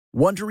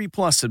Wondery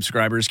Plus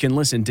subscribers can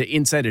listen to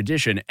Inside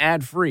Edition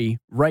ad-free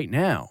right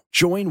now.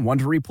 Join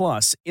Wondery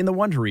Plus in the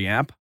Wondery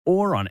app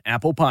or on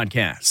Apple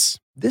Podcasts.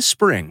 This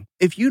spring,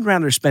 if you'd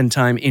rather spend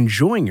time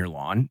enjoying your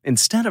lawn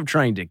instead of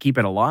trying to keep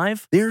it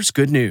alive, there's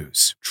good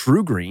news.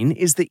 True Green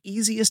is the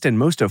easiest and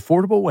most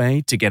affordable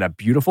way to get a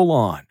beautiful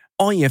lawn.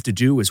 All you have to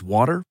do is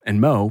water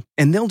and mow,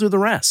 and they'll do the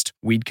rest.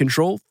 Weed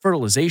control,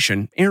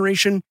 fertilization,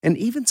 aeration, and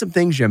even some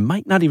things you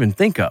might not even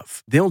think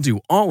of. They'll do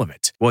all of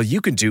it, while you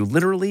can do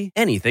literally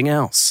anything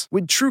else.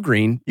 With True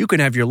Green, you can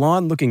have your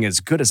lawn looking as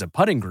good as a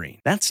putting green.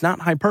 That's not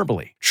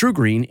hyperbole. True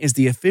Green is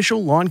the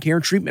official lawn care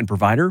treatment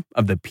provider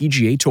of the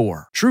PGA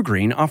Tour. True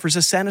Green offers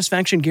a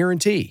satisfaction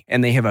guarantee,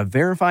 and they have a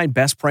verified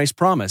best price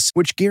promise,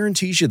 which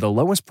guarantees you the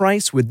lowest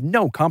price with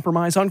no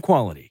compromise on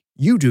quality.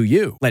 You do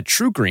you. Let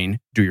True Green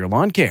do your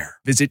lawn care.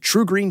 Visit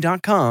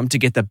TrueGreen.com to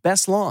get the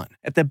best lawn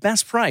at the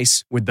best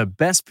price with the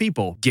best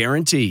people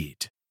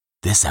guaranteed.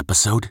 This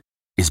episode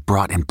is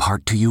brought in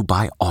part to you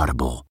by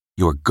Audible,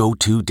 your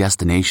go-to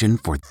destination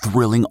for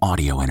thrilling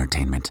audio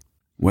entertainment.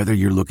 Whether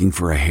you're looking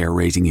for a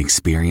hair-raising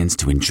experience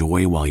to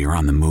enjoy while you're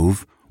on the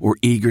move or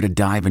eager to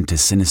dive into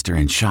sinister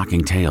and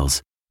shocking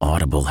tales,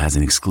 Audible has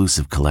an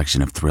exclusive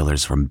collection of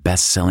thrillers from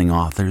best-selling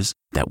authors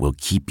that will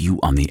keep you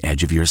on the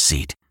edge of your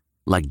seat.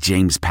 Like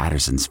James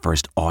Patterson's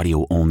first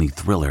audio-only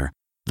thriller,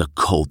 The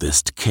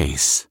Coldest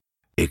Case.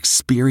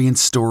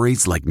 Experience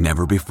stories like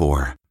never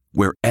before,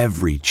 where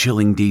every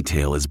chilling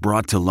detail is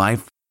brought to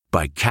life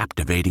by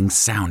captivating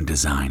sound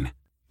design.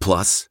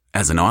 Plus,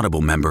 as an Audible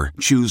member,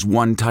 choose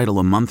one title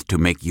a month to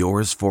make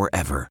yours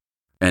forever.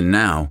 And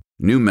now,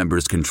 new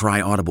members can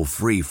try Audible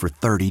free for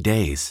 30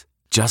 days.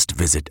 Just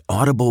visit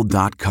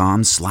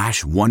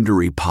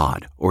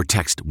audible.com/WonderyPod or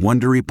text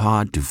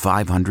WonderyPod to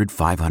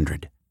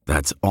 500-500.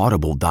 That's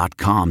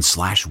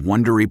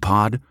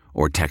audible.com/WonderyPod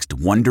or text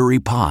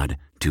WonderyPod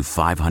to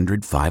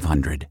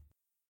 500-500.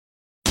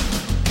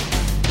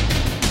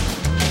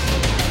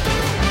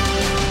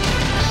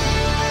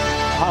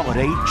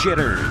 Holiday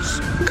jitters.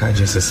 Car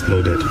just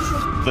exploded.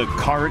 The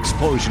car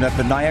explosion at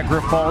the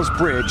Niagara Falls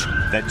Bridge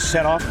that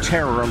set off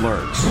terror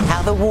alerts.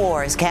 How the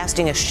war is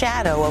casting a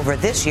shadow over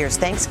this year's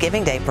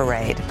Thanksgiving Day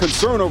parade.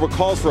 Concern over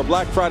calls for a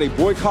Black Friday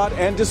boycott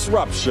and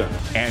disruption.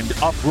 And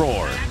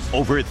uproar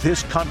over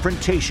this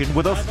confrontation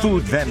with a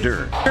food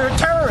vendor. You're a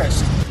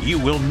terrorist. You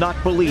will not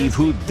believe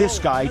who this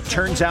guy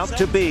turns out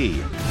to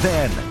be.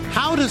 Then,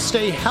 how to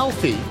stay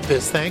healthy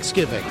this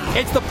Thanksgiving.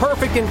 It's the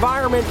perfect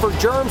environment for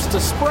germs to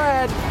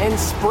spread, and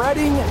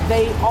spreading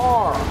they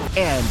are.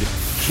 And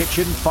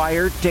kitchen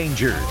fire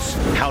dangers.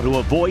 How to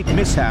avoid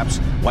mishaps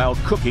while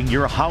cooking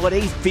your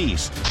holiday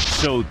feast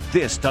so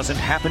this doesn't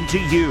happen to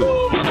you.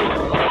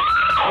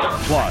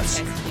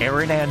 Plus,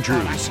 Erin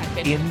Andrews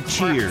in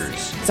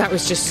tears. I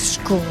was just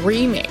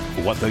screaming.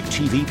 What the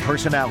TV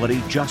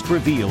personality just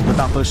revealed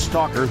about the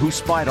stalker who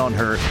spied on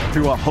her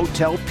through a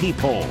hotel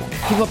peephole.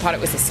 People thought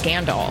it was a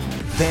scandal.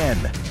 Then,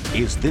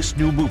 is this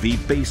new movie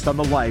based on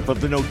the life of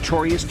the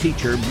notorious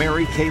teacher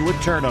Mary Kay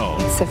Letourneau?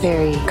 It's a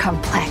very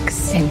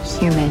complex and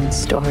human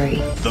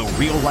story. The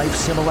real-life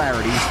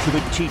similarities to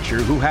the teacher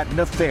who had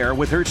an affair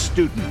with her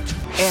student.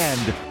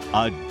 And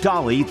a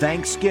Dolly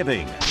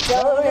Thanksgiving.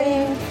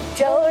 Jolene,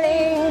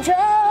 Jolene,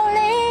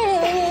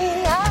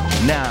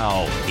 Jolene.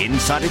 Now,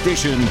 Inside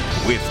Edition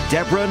with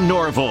Deborah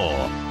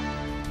Norville.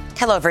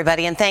 Hello,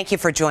 everybody, and thank you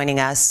for joining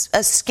us.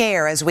 A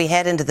scare as we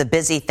head into the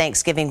busy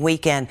Thanksgiving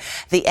weekend.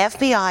 The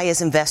FBI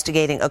is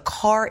investigating a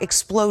car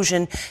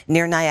explosion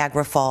near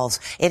Niagara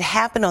Falls. It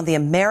happened on the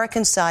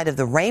American side of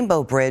the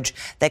Rainbow Bridge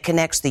that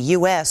connects the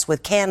U.S.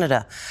 with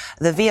Canada.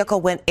 The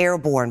vehicle went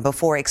airborne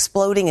before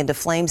exploding into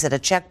flames at a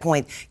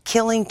checkpoint,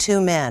 killing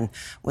 2 men.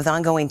 With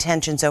ongoing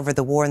tensions over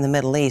the war in the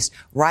Middle East,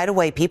 right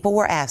away people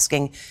were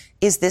asking,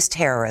 is this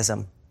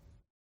terrorism?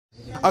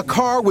 A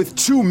car with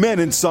 2 men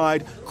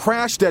inside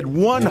crashed at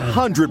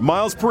 100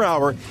 miles per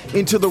hour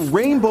into the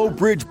Rainbow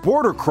Bridge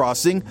border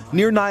crossing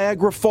near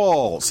Niagara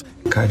Falls.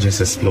 Car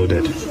just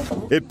exploded.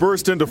 It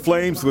burst into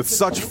flames with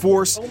such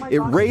force, it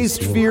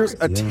raised fears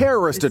a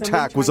terrorist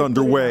attack was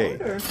underway.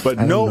 But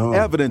no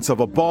evidence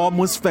of a bomb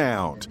was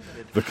found.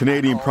 The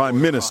Canadian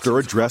Prime Minister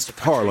addressed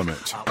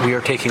Parliament. We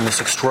are taking this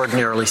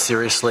extraordinarily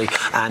seriously,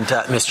 and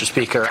Mr.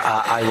 Speaker,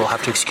 I will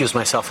have to excuse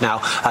myself now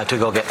to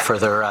go get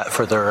further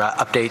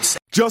updates.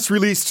 Just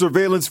released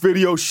surveillance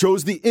video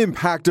shows the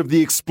impact of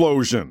the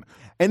explosion.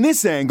 And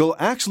this angle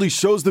actually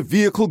shows the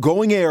vehicle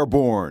going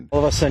airborne. All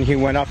of a sudden he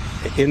went up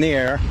in the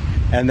air,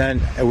 and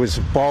then it was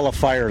a ball of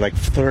fire like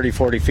 30,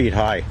 40 feet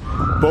high.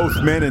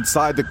 Both men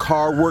inside the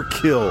car were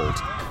killed.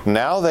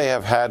 Now they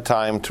have had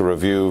time to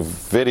review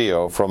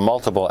video from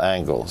multiple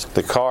angles.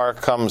 The car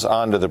comes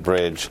onto the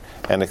bridge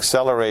and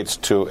accelerates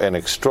to an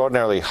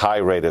extraordinarily high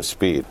rate of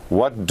speed.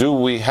 What do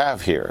we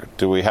have here?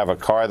 Do we have a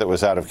car that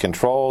was out of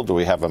control? Do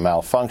we have a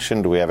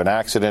malfunction? Do we have an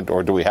accident?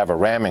 Or do we have a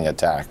ramming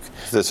attack?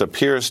 This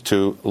appears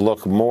to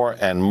look more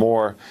and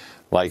more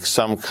like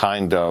some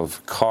kind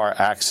of car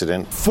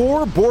accident.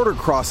 4 border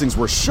crossings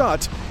were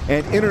shut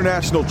and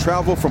international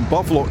travel from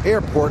Buffalo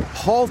Airport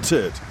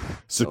halted.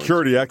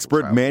 Security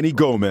expert Manny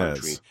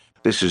Gomez.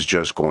 This is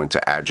just going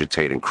to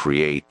agitate and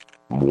create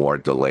more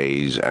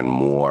delays and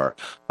more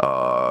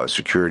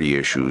security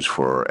issues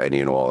for any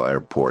and all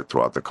airport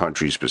throughout the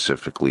country,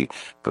 specifically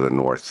for the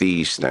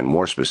Northeast and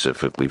more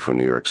specifically for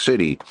New York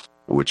City,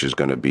 which is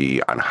going to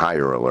be on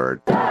higher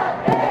alert.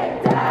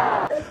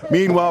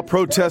 Meanwhile,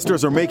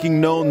 protesters are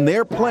making known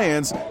their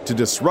plans to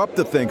disrupt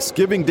the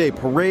Thanksgiving Day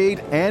parade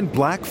and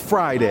Black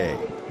Friday.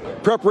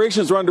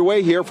 Preparations are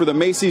underway here for the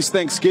Macy's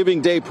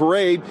Thanksgiving Day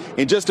Parade.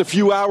 In just a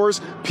few hours,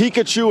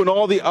 Pikachu and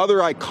all the other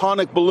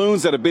iconic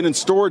balloons that have been in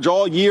storage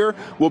all year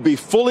will be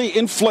fully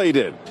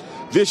inflated.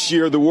 This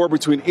year, the war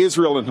between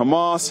Israel and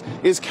Hamas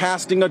is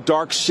casting a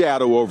dark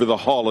shadow over the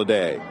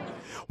holiday.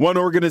 One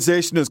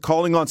organization is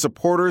calling on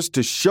supporters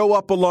to show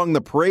up along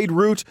the parade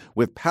route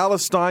with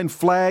Palestine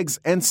flags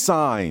and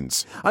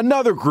signs.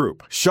 Another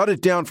group, Shut It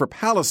Down for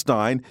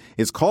Palestine,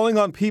 is calling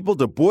on people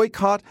to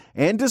boycott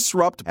and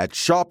disrupt at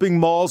shopping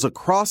malls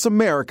across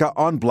America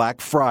on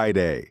Black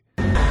Friday.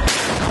 The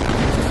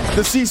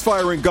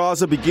ceasefire in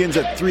Gaza begins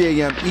at 3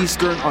 a.m.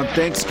 Eastern on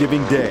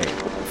Thanksgiving Day.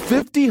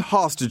 50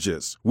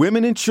 hostages,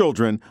 women and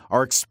children,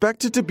 are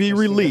expected to be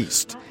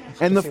released.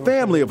 And the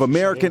family of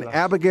American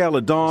Abigail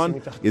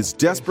Adon is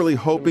desperately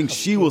hoping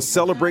she will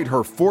celebrate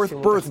her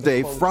 4th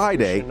birthday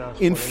Friday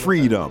in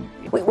freedom.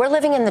 We're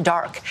living in the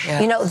dark.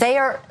 Yeah. You know, they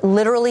are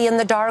literally in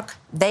the dark.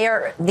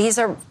 These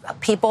are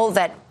people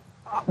that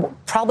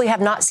probably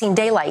have not seen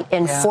daylight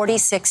in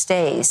 46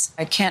 days.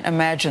 I can't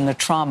imagine the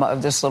trauma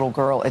of this little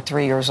girl at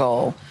 3 years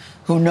old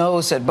who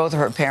knows that both of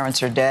her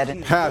parents are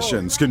dead.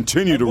 Passions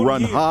continue to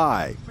run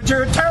high. But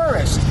you're a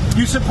terrorist.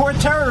 You support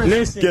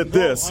terrorism. Get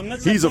this.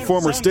 He's a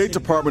former State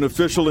Department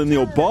official in the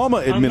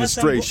Obama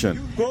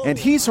administration, and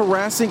he's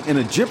harassing an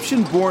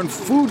Egyptian-born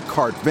food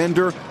cart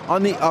vendor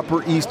on the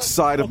Upper East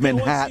Side of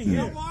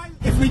Manhattan.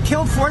 If we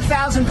killed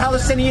 4,000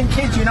 Palestinian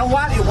kids, you know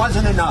what? It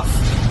wasn't enough.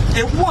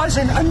 It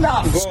wasn't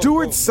enough.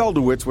 Stuart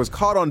Seldowitz was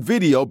caught on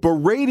video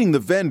berating the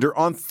vendor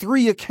on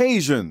 3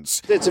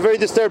 occasions. It's very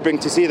disturbing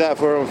to see that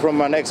from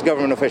an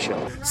ex-government official.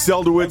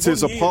 Seldowitz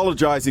is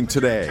apologizing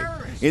today.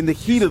 In the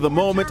heat of the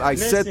moment, I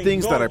said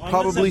things that I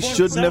probably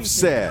shouldn't have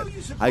said.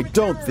 I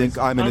don't think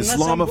I'm an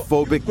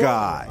Islamophobic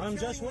guy.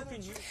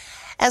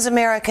 As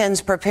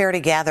Americans prepare to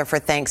gather for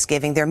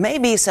Thanksgiving, there may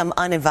be some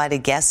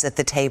uninvited guests at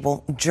the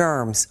table.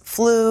 Germs,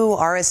 flu,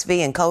 RSV,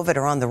 and COVID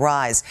are on the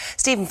rise.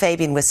 Stephen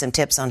Fabian with some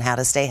tips on how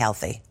to stay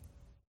healthy.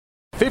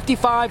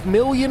 55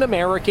 million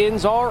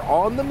Americans are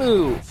on the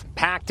move,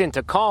 packed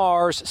into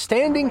cars,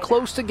 standing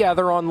close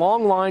together on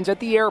long lines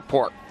at the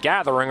airport,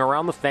 gathering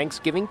around the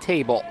Thanksgiving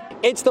table.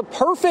 It's the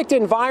perfect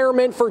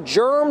environment for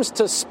germs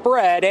to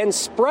spread, and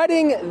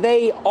spreading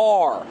they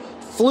are.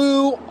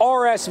 Flu,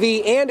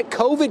 RSV, and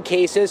COVID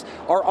cases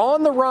are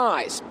on the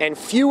rise, and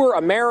fewer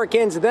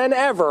Americans than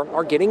ever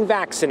are getting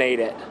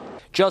vaccinated.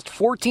 Just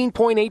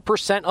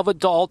 14.8% of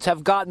adults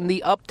have gotten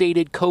the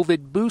updated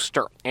COVID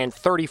booster, and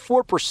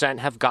 34%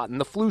 have gotten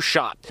the flu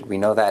shot. We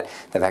know that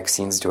the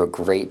vaccines do a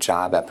great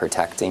job at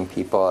protecting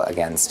people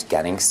against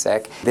getting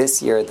sick.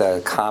 This year,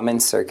 the common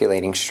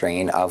circulating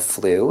strain of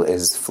flu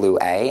is flu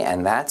A,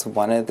 and that's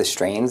one of the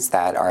strains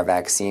that our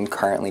vaccine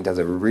currently does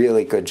a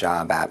really good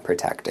job at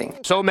protecting.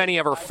 So many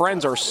of her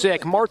friends are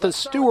sick, Martha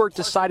Stewart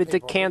decided to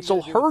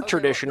cancel her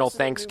traditional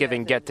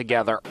Thanksgiving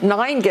get-together.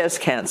 9 guests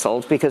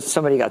canceled because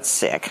somebody got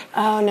sick.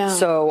 Oh, no.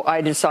 So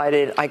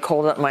I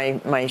called up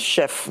my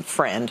chef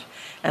friend,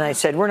 and I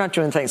said, we're not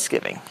doing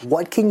Thanksgiving.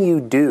 What can you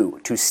do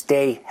to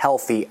stay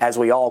healthy as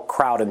we all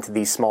crowd into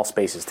these small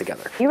spaces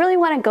together? You really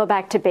want to go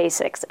back to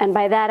basics. And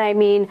by that, I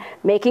mean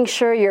making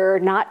sure you're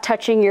not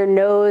touching your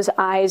nose,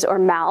 eyes, or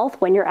mouth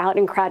when you're out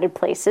in crowded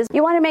places.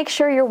 You want to make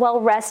sure you're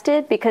well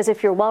rested, because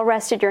if you're well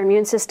rested, your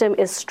immune system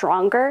is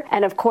stronger.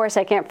 And of course,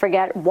 I can't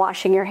forget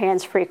washing your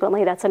hands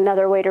frequently. That's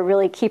another way to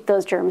really keep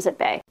those germs at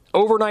bay.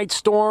 Overnight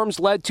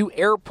storms led to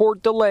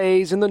airport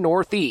delays in the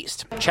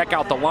Northeast. Check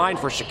out the line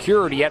for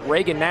security at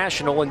Reagan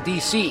National in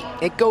D.C.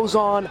 It goes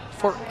on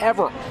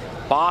forever.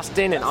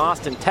 Boston and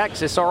Austin,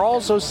 Texas are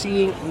also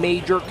seeing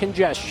major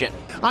congestion.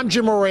 I'm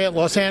Jim Moray at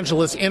Los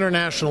Angeles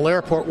International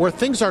Airport, where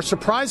things are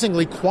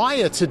surprisingly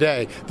quiet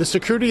today. The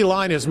security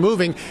line is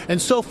moving,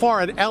 and so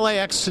far at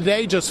LAX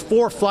today, just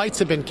 4 flights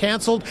have been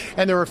canceled,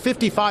 and there are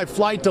 55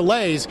 flight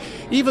delays,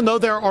 even though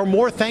there are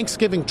more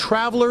Thanksgiving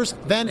travelers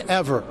than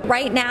ever.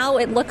 Right now,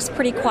 it looks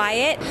pretty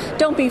quiet.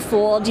 Don't be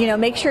fooled.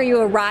 Make sure you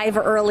arrive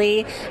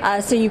early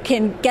so you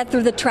can get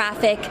through the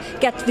traffic,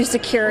 get through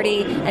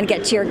security, and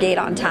get to your gate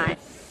on time.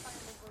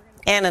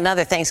 And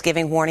another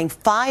Thanksgiving warning,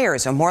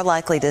 fires are more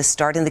likely to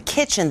start in the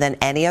kitchen than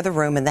any other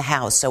room in the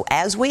house. So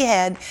as we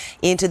head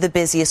into the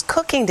busiest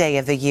cooking day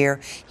of the year,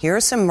 here are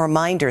some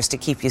reminders to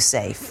keep you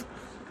safe.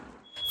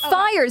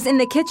 Fires in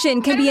the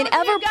kitchen can be an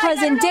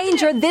ever-present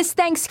danger this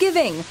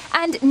Thanksgiving.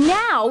 And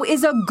now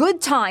is a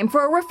good time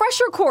for a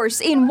refresher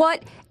course in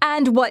what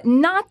and what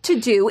not to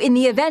do in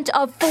the event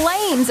of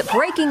flames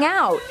breaking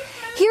out.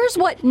 Here's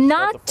what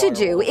not to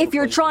do if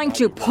you're trying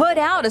to put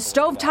out a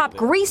stovetop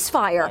grease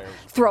fire.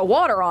 Throw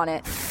water on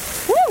it.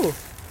 Woo!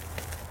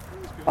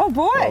 Oh,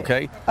 boy.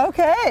 Okay.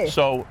 Okay.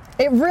 So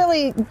it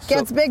really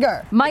gets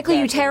bigger. Michael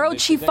Utero,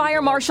 Chief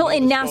Fire Marshal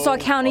in Nassau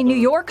County, New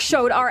York,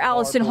 showed our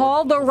Allison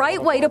Hall the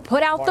right way to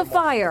put out the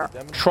fire.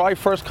 Try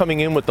first coming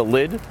in with the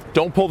lid.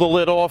 Don't pull the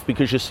lid off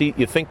because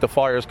you think the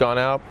fire's gone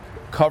out.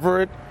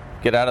 Cover it.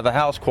 Get out of the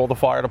house, call the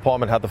fire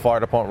department, have the fire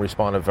department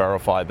respond and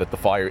verify that the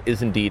fire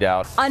is indeed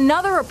out.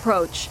 Another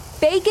approach,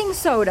 baking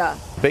soda.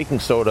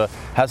 Baking soda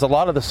has a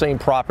lot of the same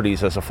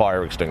properties as a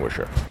fire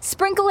extinguisher.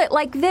 Sprinkle it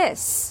like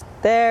this.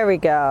 There we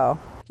go.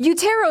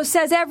 Utero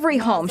says every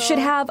home should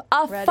have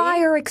a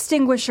fire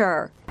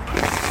extinguisher.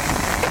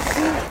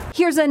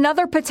 Here's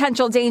another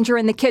potential danger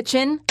in the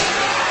kitchen.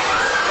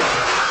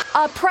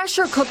 A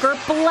pressure cooker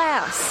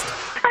blast.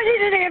 I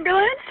need an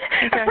ambulance.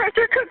 Okay. A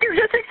pressure cooker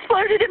just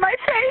exploded in my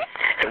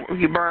face.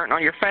 You burnt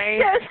on your face?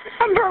 Yes,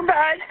 I'm burned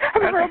bad.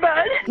 I'm real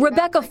bad.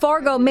 Rebecca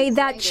Fargo made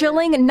that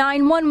chilling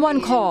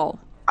 911 call.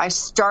 I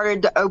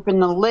started to open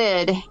the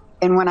lid,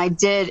 and when I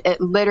did,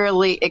 it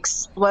literally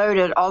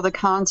exploded all the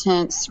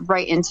contents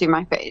right into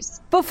my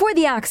face. Before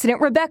the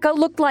accident, Rebecca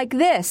looked like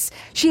this.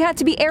 She had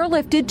to be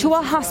airlifted to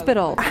a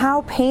hospital.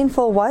 How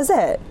painful was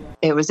it?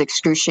 It was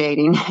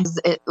excruciating.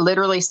 It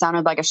literally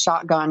sounded like a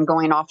shotgun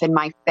going off in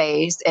my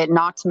face. It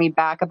knocked me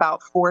back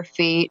about 4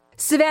 feet.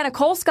 Savannah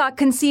Colescott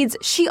concedes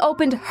she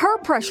opened her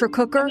pressure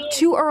cooker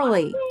too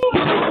early.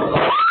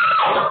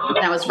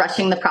 I was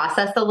rushing the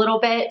process a little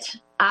bit.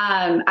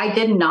 I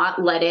did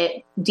not let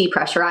it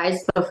depressurize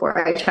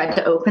before I tried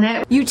to open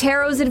it.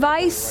 Utero's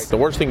advice? The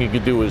worst thing you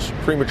could do is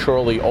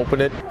prematurely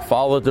open it,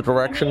 follow the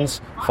directions,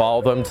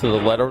 follow them to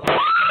the letter.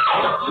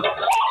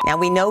 Now,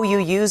 we know you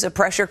use a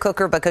pressure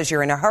cooker because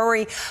you're in a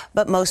hurry,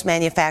 but most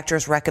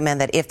manufacturers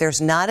recommend that if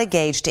there's not a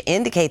gauge to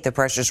indicate the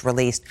pressure's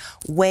released,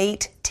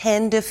 wait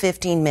 10 to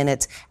 15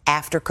 minutes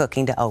after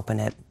cooking to open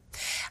it.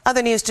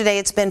 Other news today,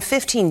 it's been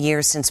 15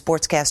 years since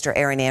sportscaster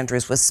Erin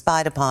Andrews was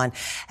spied upon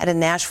at a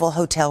Nashville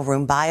hotel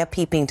room by a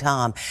peeping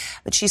Tom,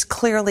 but she's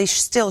clearly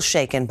still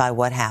shaken by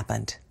what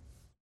happened.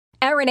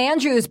 Erin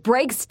Andrews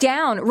breaks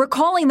down,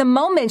 recalling the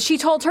moment she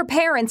told her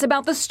parents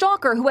about the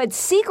stalker who had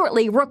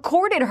secretly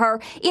recorded her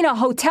in a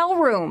hotel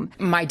room.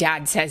 My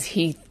dad says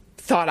he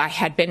thought I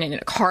had been in a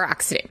car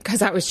accident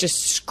because I was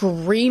just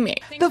screaming.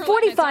 The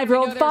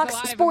 45-year-old Fox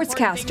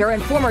sportscaster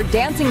and former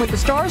Dancing with the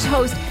Stars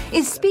host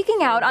is speaking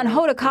out on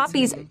Hoda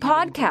Kotb's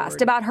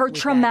podcast about her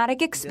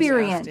traumatic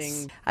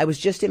experience. I was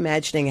just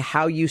imagining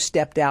how you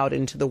stepped out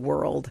into the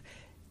world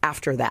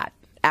after that,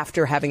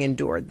 after having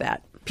endured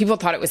that. People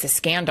thought it was a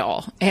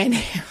scandal. And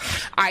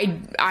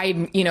I'm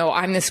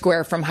the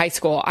square from high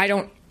school. I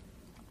don't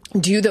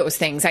do those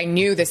things. I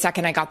knew the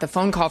second I got the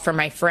phone call from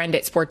my friend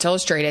at Sports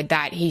Illustrated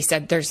that he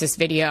said, there's this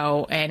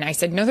video. And I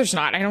said, no, there's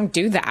not. I don't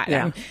do that.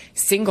 Yeah. I'm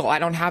single. I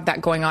don't have that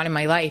going on in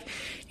my life.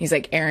 He's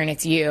like, Erin,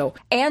 it's you.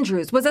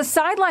 Andrews was a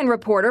sideline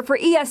reporter for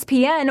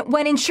ESPN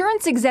when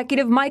insurance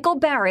executive Michael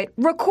Barrett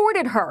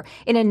recorded her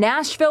in a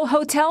Nashville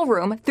hotel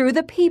room through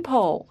the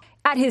peephole.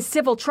 At his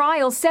civil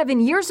trial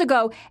 7 years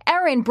ago,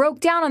 Erin broke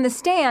down on the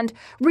stand,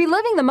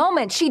 reliving the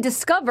moment she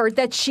discovered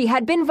that she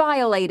had been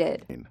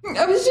violated.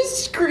 I was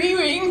just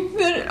screaming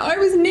that I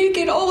was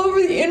naked all over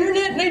the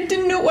internet and I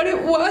didn't know what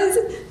it was.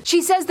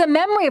 She says the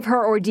memory of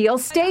her ordeal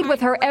stayed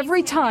with her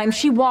every time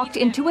she walked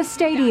into a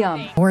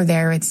stadium. We're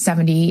there, it's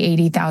 70,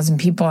 80,000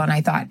 people, and I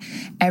thought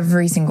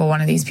every single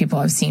one of these people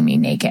have seen me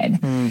naked.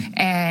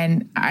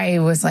 And I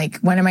was like,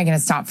 when am I going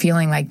to stop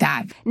feeling like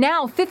that?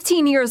 Now,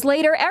 15 years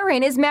later,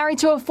 Erin is married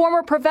to a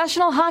former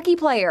professional hockey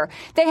player.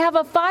 They have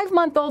a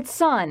 5-month-old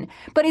son,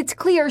 but it's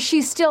clear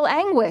she's still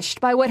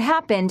anguished by what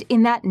happened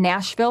in that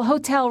Nashville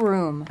hotel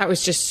room. I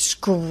was just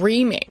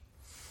screaming.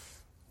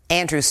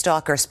 Andrew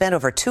Stalker spent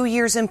over 2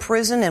 years in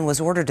prison and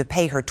was ordered to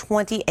pay her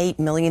 $28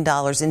 million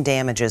in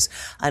damages.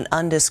 An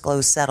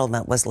undisclosed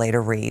settlement was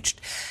later reached.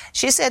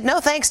 She said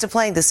no thanks to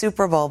playing the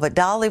Super Bowl, but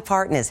Dolly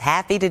Parton is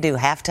happy to do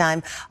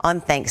halftime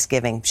on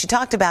Thanksgiving. She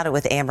talked about it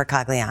with Amber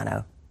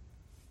Cagliano.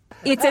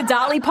 It's a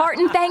Dolly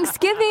Parton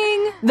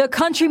Thanksgiving. The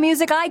country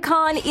music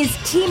icon is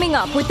teaming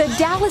up with the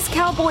Dallas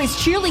Cowboys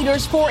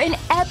cheerleaders for an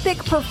epic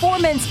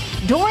performance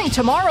during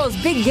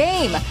tomorrow's big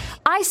game.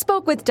 I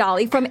spoke with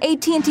Dolly from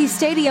AT&T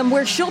Stadium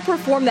where she'll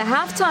perform the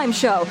halftime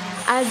show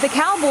as the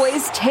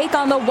Cowboys take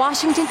on the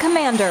Washington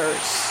Commanders.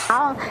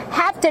 I'll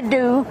have to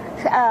do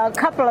a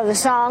couple of the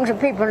songs that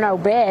people know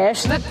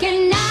best. And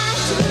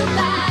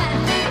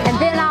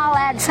then I'll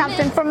add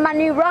something from my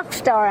new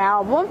Rockstar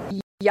album.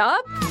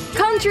 Yup.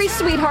 Country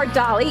sweetheart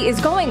Dolly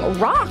is going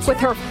rock with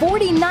her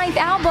 49th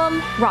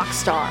album,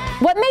 Rockstar.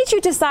 What made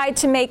you decide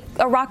to make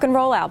a rock and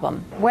roll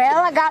album? Well,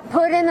 I got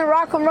put in the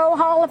Rock and Roll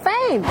Hall of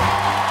Fame.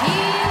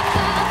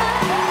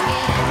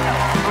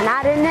 And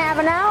I didn't have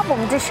an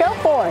album to show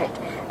for it.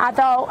 I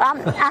thought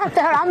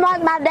I'm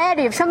like my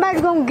daddy. If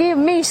somebody's going to give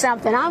me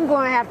something, I'm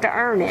going to have to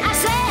earn it.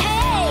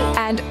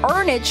 And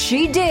earn it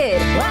she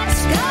did.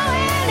 What's going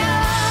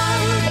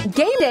on?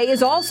 Game Day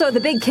is also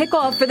the big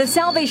kickoff for the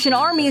Salvation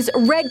Army's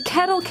Red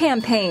Kettle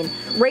campaign,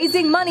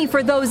 raising money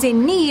for those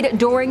in need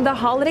during the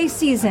holiday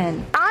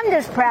season. I'm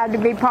just proud to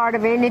be part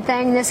of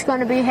anything that's going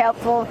to be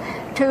helpful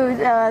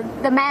to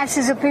the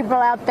masses of people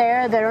out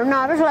there that are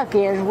not as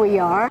lucky as we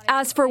are.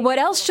 As for what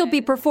else she'll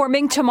be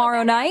performing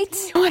tomorrow night,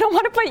 I don't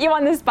want to put you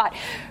on the spot,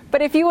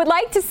 but if you would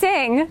like to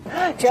sing,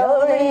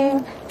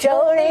 Jolene,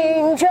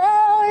 Jolene,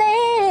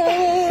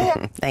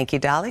 Jolene. Thank you,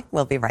 Dolly.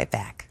 We'll be right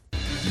back.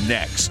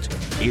 Next,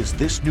 is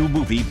this new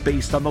movie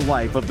based on the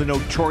life of the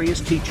notorious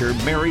teacher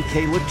Mary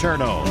Kay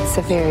Letourneau? It's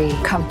a very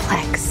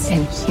complex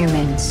and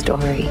human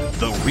story.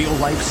 The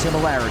real-life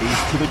similarities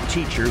to the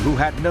teacher who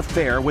had an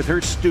affair with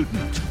her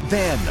student.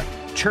 Then,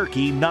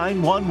 Turkey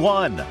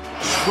 911,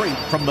 straight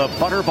from the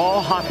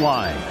Butterball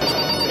Hotline.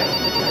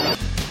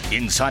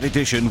 Inside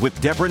Edition with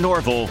Deborah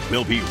Norville.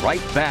 We'll be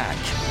right back.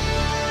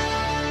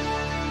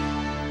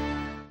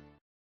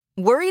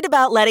 Worried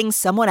about letting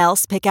someone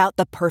else pick out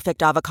the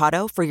perfect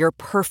avocado for your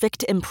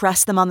perfect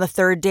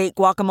impress-them-on-the-third-date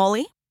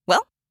guacamole?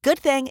 Well, good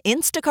thing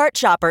Instacart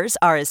shoppers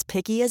are as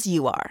picky as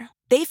you are.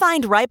 They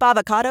find ripe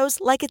avocados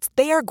like it's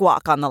their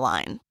guac on the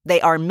line.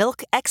 They are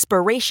milk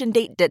expiration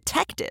date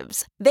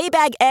detectives. They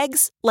bag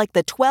eggs like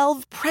the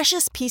 12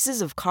 precious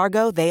pieces of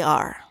cargo they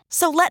are.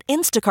 So let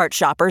Instacart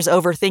shoppers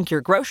overthink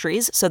your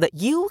groceries so that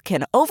you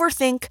can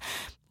overthink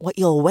what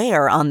you'll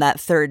wear on that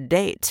third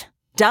date.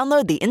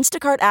 Download the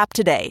Instacart app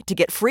today to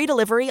get free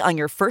delivery on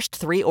your first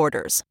 3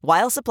 orders,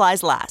 while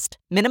supplies last.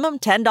 Minimum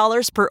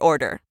 $10 per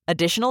order.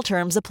 Additional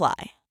terms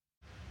apply.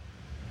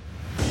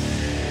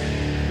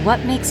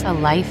 What makes a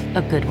life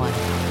a good one?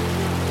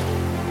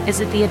 Is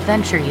it the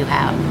adventure you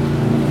have?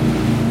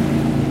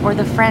 Or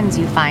the friends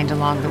you find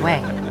along the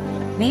way?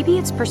 Maybe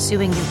it's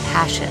pursuing your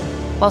passion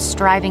while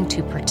striving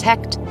to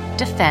protect,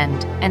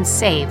 defend, and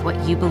save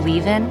what you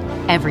believe in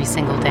every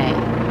single day.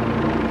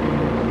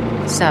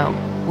 So,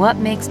 what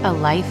makes a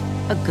life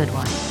a good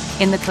one?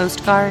 In the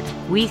Coast Guard,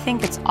 we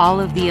think it's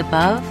all of the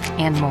above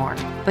and more,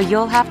 but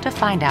you'll have to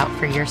find out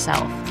for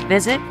yourself.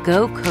 Visit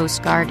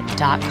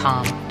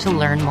gocoastguard.com to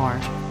learn more.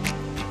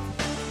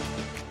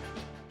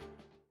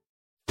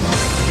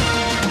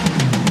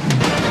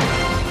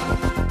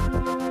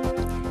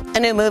 A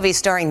new movie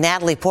starring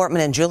Natalie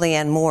Portman and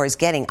Julianne Moore is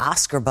getting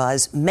Oscar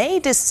buzz. May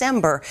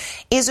December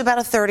is about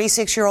a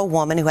 36-year-old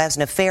woman who has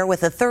an affair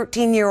with a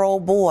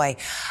 13-year-old boy.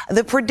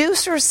 The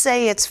producers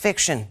say it's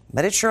fiction,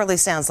 but it surely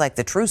sounds like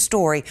the true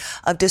story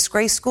of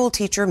disgraced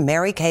schoolteacher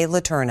Mary Kay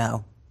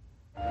Letourneau.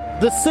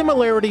 The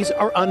similarities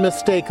are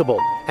unmistakable.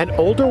 An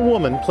older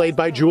woman, played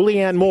by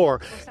Julianne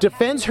Moore,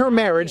 defends her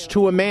marriage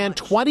to a man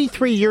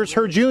 23 years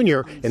her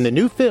junior in the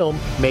new film,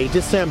 May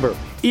December.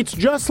 It's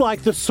just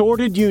like the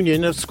sordid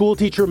union of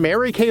schoolteacher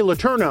Mary Kay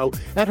Letourneau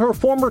and her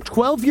former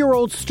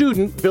 12-year-old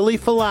student, Billy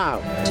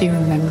Falau. Do you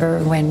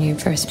remember when you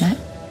first met?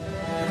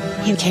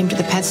 He came to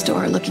the pet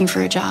store looking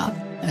for a job.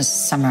 It was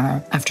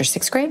summer after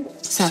 6th grade?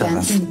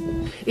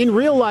 7th. In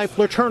real life,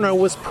 Letourneau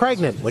was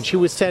pregnant when she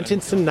was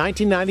sentenced in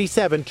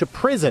 1997 to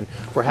prison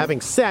for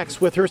having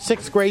sex with her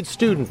 6th grade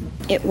student.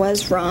 It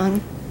was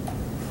wrong,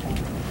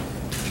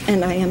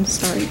 and I am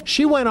sorry.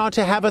 She went on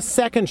to have a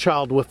second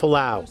child with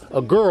Falau,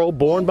 a girl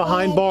born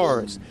behind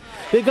bars.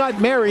 They got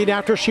married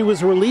after she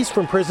was released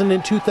from prison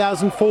in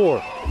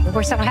 2004.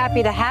 We're so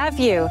happy to have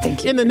you.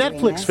 In the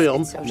Netflix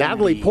film,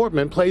 Natalie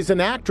Portman plays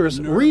an actress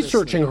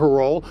researching her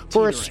role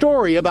for a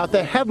story about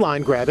the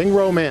headline-grabbing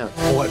romance.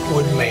 What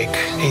would make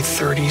a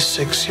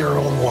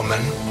 36-year-old woman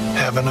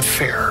have an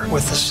affair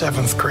with a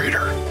 7th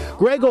grader?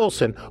 Greg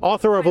Olson,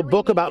 author of a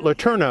book about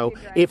Letourneau,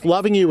 If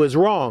Loving You Is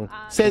Wrong,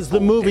 says the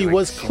movie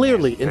was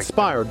clearly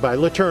inspired by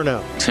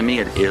Letourneau. To me,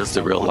 it is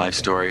the real-life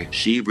story.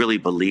 She really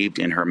believed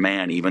in her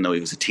man, even though he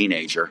was a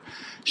teenager.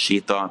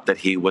 She thought that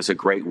he was a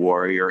great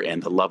warrior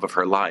and the love of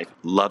her life.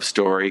 Love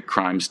story,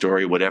 crime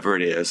story, whatever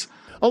it is.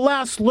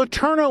 Alas,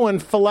 Letourneau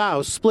and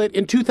Falau split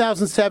in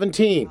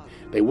 2017.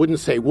 They wouldn't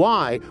say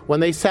why when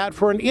they sat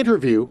for an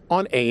interview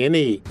on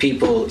A&E.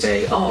 People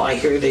say, oh, I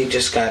hear they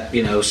just got,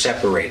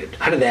 separated.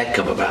 How did that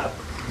come about?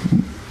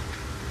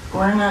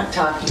 We're not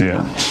talking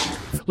about that.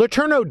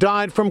 Letourneau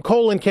died from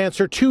colon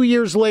cancer 2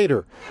 years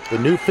later. The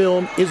new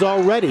film is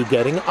already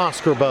getting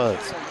Oscar buzz.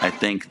 I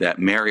think that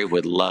Mary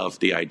would love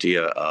the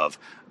idea of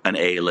an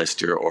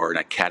A-lister or an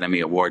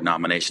Academy Award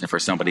nomination for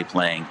somebody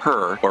playing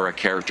her or a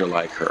character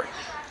like her.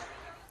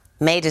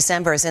 May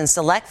December is in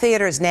select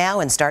theaters now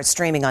and starts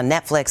streaming on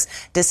Netflix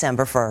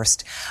December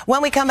 1st.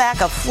 When we come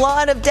back, a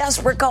flood of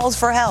desperate calls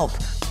for help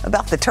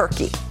about the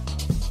turkey.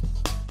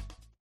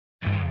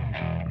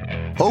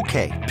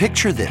 Okay,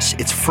 picture this.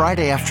 It's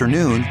Friday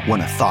afternoon when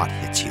a thought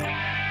hits you.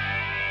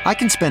 I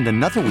can spend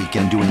another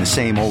weekend doing the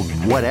same old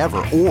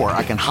whatever, or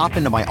I can hop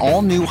into my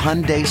all-new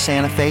Hyundai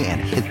Santa Fe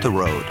and hit the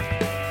road.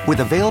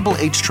 With available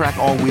H-Track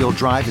all-wheel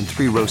drive and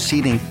 3-row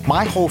seating,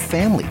 my whole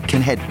family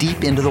can head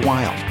deep into the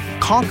wild.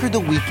 Conquer the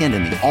weekend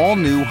in the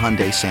all-new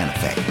Hyundai Santa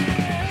Fe.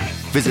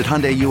 Visit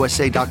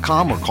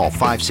HyundaiUSA.com or call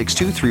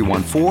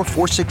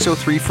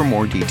 562-314-4603 for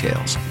more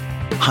details.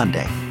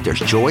 Hyundai, there's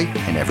joy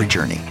in every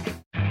journey.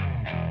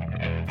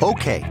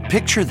 Okay,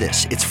 picture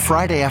this. It's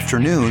Friday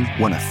afternoon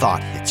when a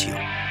thought hits you.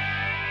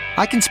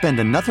 I can spend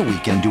another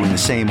weekend doing the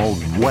same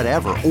old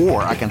whatever,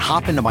 or I can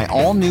hop into my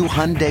all-new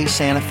Hyundai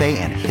Santa Fe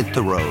and hit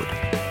the road.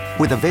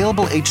 With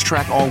available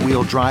H-Track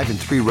all-wheel drive and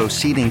 3-row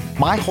seating,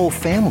 my whole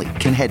family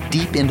can head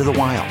deep into the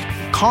wild.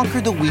 Conquer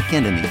the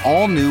weekend in the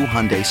all-new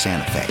Hyundai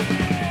Santa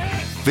Fe.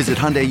 Visit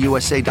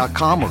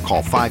HyundaiUSA.com or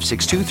call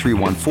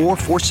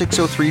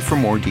 562-314-4603 for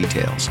more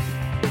details.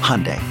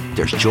 Hyundai,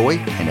 there's joy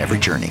in every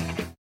journey.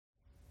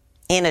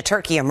 In a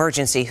turkey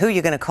emergency, who are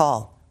you going to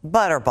call?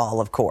 Butterball,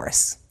 of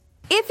course.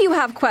 If you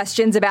have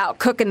questions about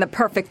cooking the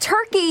perfect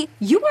turkey,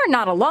 you are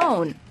not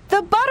alone.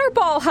 The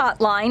Butterball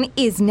hotline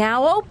is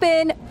now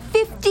open.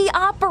 50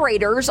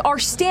 operators are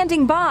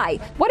standing by.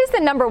 What is the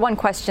number one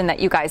question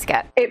that you guys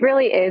get? It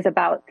really is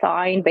about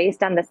thawing.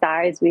 Based on the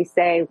size, we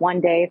say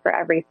 1 day for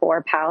every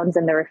 4 pounds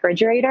in the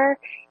refrigerator.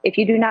 If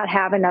you do not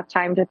have enough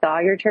time to thaw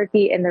your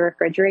turkey in the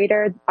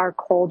refrigerator, our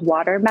cold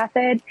water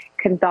method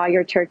can thaw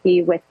your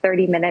turkey with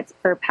 30 minutes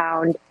per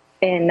pound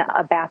in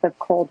a bath of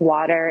cold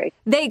water.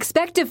 They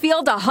expect to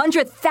field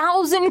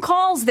 100,000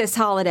 calls this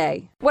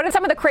holiday. What are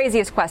some of the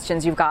craziest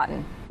questions you've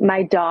gotten?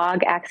 My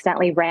dog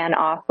accidentally ran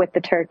off with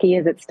the turkey.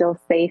 Is it still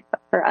safe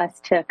for us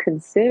to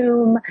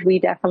consume? We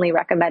definitely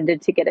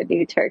recommended to get a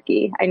new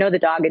turkey. I know the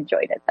dog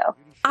enjoyed it, though.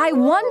 I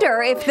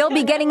wonder if they'll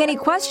be getting any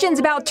questions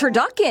about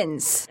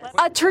turduckens.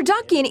 A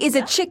turducken is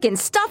a chicken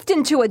stuffed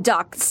into a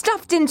duck,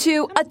 stuffed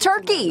into a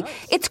turkey.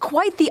 It's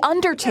quite the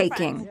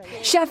undertaking.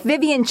 Chef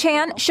Vivian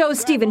Chan shows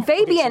Stephen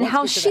Fabian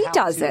how she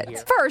does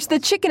it. First, the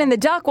chicken and the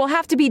duck will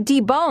have to be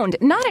deboned.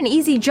 Not an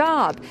easy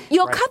job.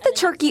 You'll cut the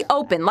turkey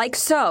open like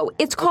so.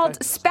 It's called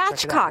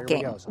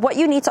spatchcocking. What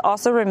you need to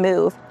also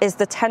remove is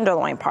the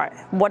tenderloin part.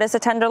 What is a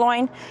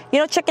tenderloin? You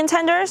know chicken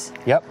tenders?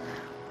 Yep.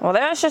 Well,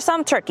 there's just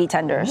some turkey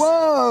tenders.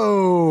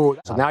 Whoa!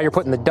 So now you're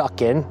putting the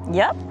duck in.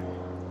 Yep.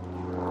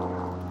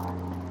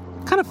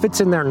 Kind of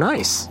fits in there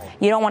nice.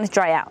 You don't want it to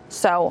dry out.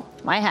 So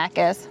my hack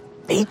is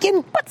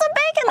bacon. Put some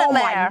bacon in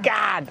there. Oh my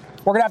God!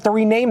 We're gonna have to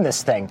rename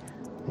this thing.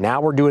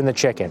 Now we're doing the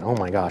chicken. Oh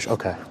my gosh.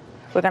 Okay.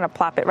 We're gonna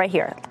plop it right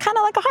here, kind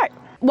of like a heart.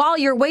 While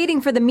you're waiting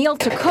for the meal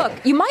to cook,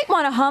 you might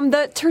want to hum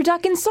the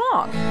turducken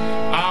song.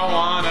 I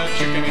want a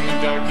chicken and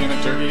a duck and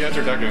a turkey, a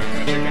turducken,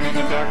 a chicken and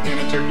a duck and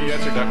a turkey, a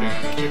turducken,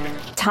 a chicken.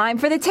 Time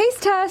for the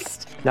taste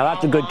test. Now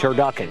that's a good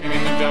turducken. And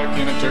a duck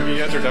and a turkey,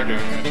 a turducken,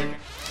 a chicken.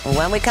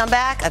 When we come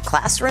back, a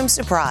classroom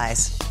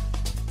surprise.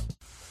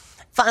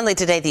 Finally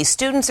today, these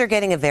students are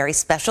getting a very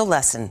special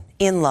lesson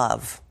in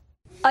love.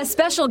 A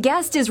special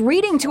guest is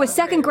reading to a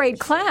second grade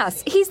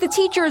class. He's the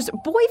teacher's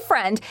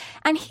boyfriend,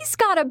 and he's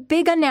got a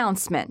big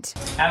announcement.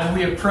 As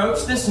we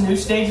approach this new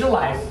stage of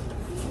life,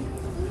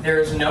 there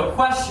is no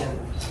question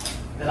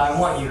that I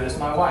want you as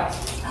my wife.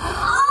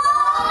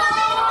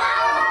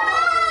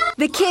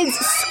 The kids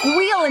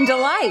squeal in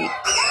delight.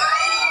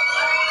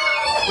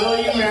 Will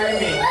you marry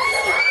me?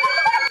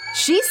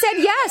 She said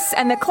yes,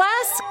 and the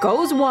class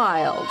goes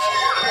wild.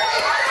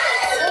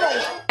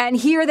 And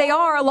here they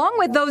are, along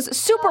with those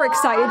super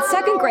excited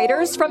second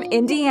graders from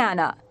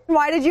Indiana.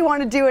 Why did you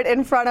want to do it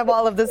in front of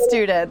all of the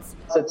students?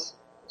 It's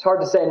hard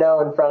to say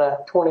no in front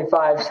of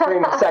 25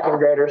 screaming second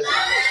graders.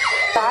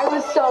 I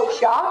was so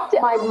shocked.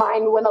 My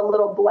mind went a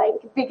little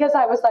blank because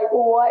I was like,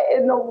 what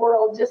in the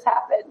world just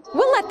happened?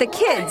 We'll let the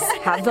kids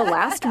have the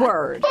last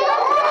word.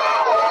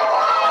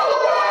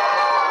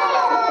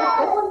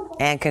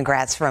 And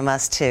congrats from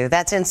us, too.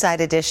 That's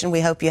Inside Edition. We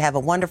hope you have a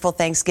wonderful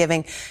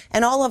Thanksgiving.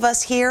 And all of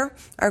us here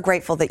are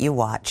grateful that you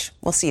watch.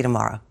 We'll see you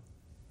tomorrow.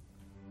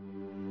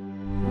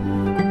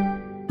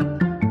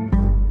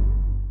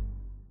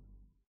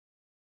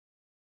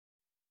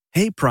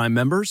 Hey, Prime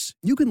members,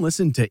 you can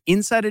listen to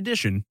Inside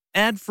Edition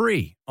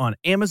ad-free on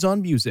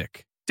Amazon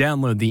Music.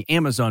 Download the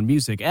Amazon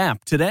Music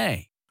app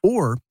today.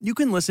 Or you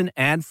can listen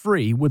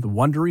ad-free with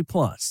Wondery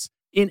Plus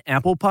in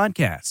Apple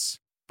Podcasts.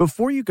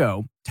 Before you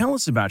go, tell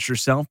us about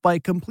yourself by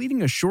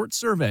completing a short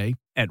survey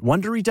at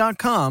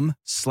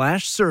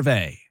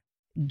Wondery.com/survey.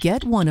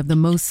 Get one of the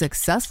most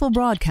successful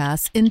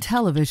broadcasts in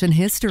television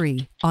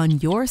history on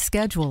your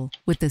schedule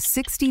with the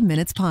 60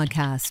 Minutes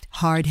Podcast.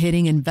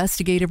 Hard-hitting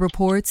investigative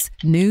reports,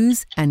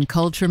 news, and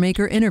culture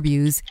maker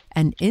interviews,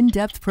 and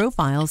in-depth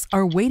profiles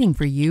are waiting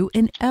for you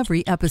in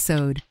every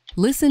episode.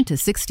 Listen to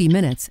 60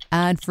 Minutes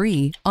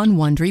ad-free on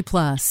Wondery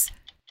Plus.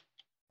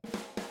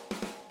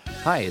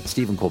 Hi, it's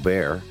Stephen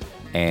Colbert.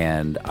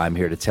 And I'm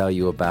here to tell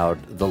you about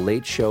The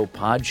Late Show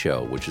Pod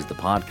Show, which is the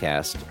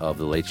podcast of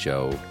The Late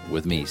Show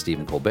with me,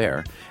 Stephen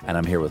Colbert. And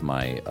I'm here with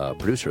my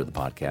producer of the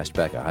podcast,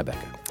 Becca. Hi,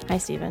 Becca. Hi,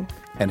 Stephen.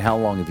 And how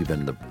long have you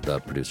been the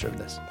producer of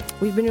this?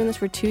 We've been doing this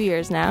for 2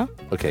 years now.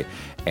 Okay.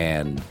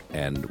 And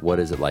what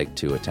is it like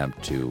to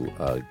attempt to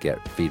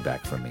get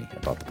feedback from me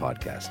about the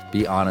podcast?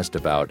 Be honest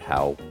about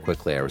how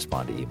quickly I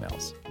respond to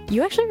emails.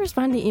 You actually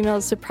respond to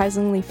emails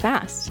surprisingly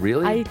fast.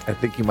 Really? I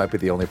think you might be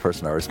the only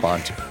person I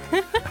respond to.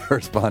 I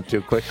respond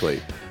to quickly.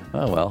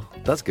 Oh, well,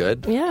 that's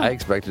good. Yeah. I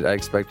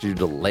expected you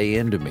to lay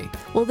into me.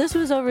 Well, this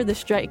was over the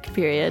strike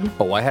period.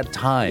 Oh, I had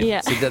time.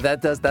 Yeah. See,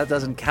 that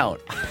doesn't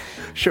count.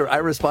 Sure, I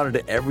responded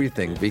to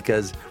everything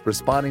because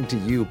responding to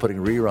you putting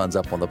reruns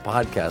up on the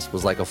podcast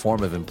was like a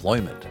form of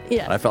employment.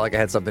 Yeah. And I felt like I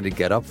had something to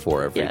get up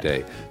for every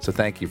day. So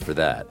thank you for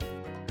that.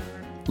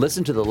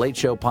 Listen to The Late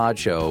Show Pod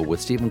Show with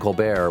Stephen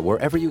Colbert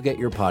wherever you get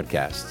your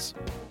podcasts.